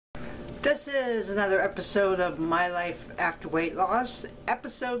This is another episode of My Life After Weight Loss,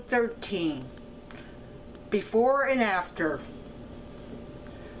 episode 13. Before and after.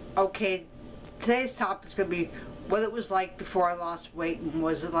 Okay, today's topic is going to be what it was like before I lost weight and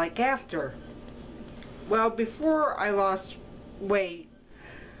was it like after. Well, before I lost weight,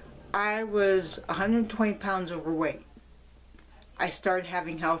 I was 120 pounds overweight. I started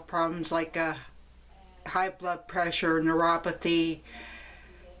having health problems like high blood pressure, neuropathy,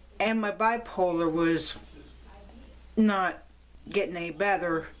 and my bipolar was not getting any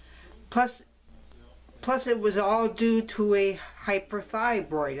better. Plus it was all due to a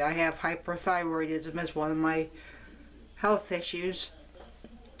hyperthyroid. I have hyperthyroidism as one of my health issues.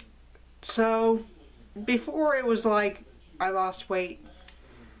 So before it was like I lost weight,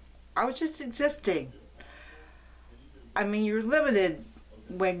 I was just existing. I mean, you're limited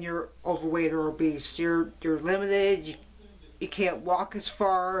when you're overweight or obese. You're limited. You can't walk as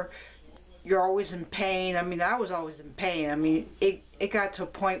far. You're always in pain. I mean, I was always in pain. I mean, it got to a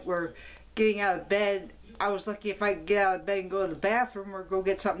point where getting out of bed, I was lucky if I could get out of bed and go to the bathroom or go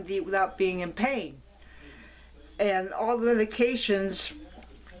get something to eat without being in pain. And all the medications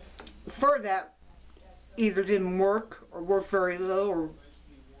for that either didn't work or worked very little or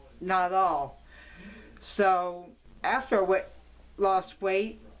not at all. So after I lost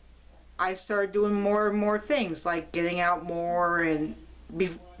weight, I started doing more and more things, like getting out more, and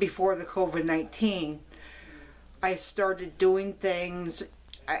before the COVID-19, I started doing things.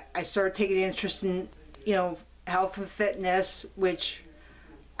 I started taking interest in, health and fitness, which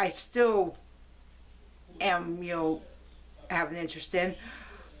I still am, have an interest in.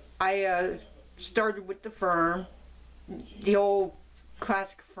 I started with the Firm, the old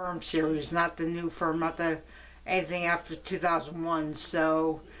classic Firm series, not the new Firm, not anything after 2001.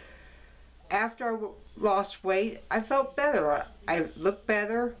 So after I lost weight, I felt better. I look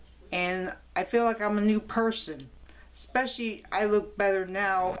better, and I feel like I'm a new person. Especially, I look better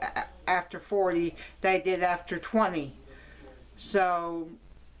now after 40 than I did after 20. So,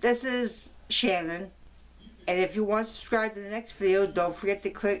 this is Shannon, and if you want to subscribe to the next video, don't forget to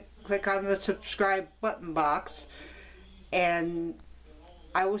click on the subscribe button box, and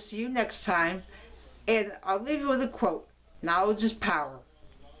I will see you next time, and I'll leave you with a quote: knowledge is power.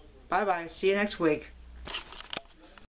 Bye bye, see you next week.